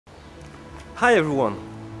Hi everyone!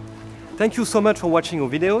 Thank you so much for watching our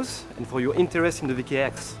videos and for your interest in the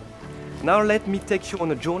VKX. Now let me take you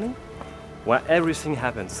on a journey where everything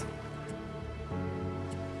happens.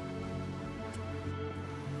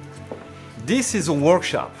 This is a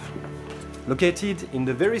workshop located in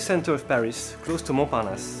the very center of Paris, close to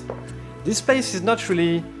Montparnasse. This space is not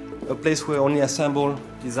really a place where only assemble,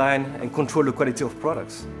 design and control the quality of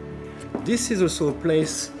products. This is also a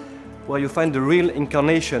place where you find the real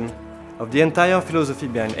incarnation of the entire philosophy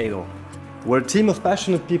behind Adel, where a team of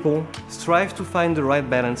passionate people strive to find the right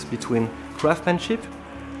balance between craftsmanship,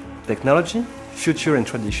 technology, future and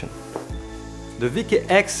tradition. The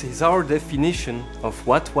VKX is our definition of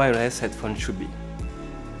what wireless headphones should be.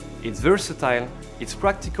 It's versatile, it's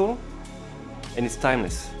practical, and it's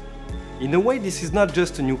timeless. In a way, this is not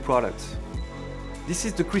just a new product. This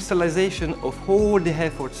is the crystallization of all the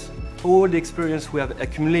efforts, all the experience we have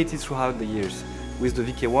accumulated throughout the years with the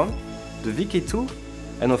VK1, the VK2,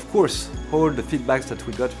 and of course, all the feedbacks that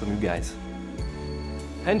we got from you guys.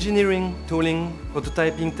 Engineering, tooling,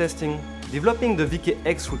 prototyping, testing, developing the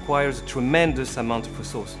VKX requires a tremendous amount of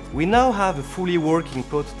resources. We now have a fully working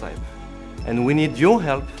prototype, and we need your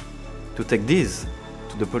help to take this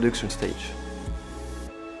to the production stage.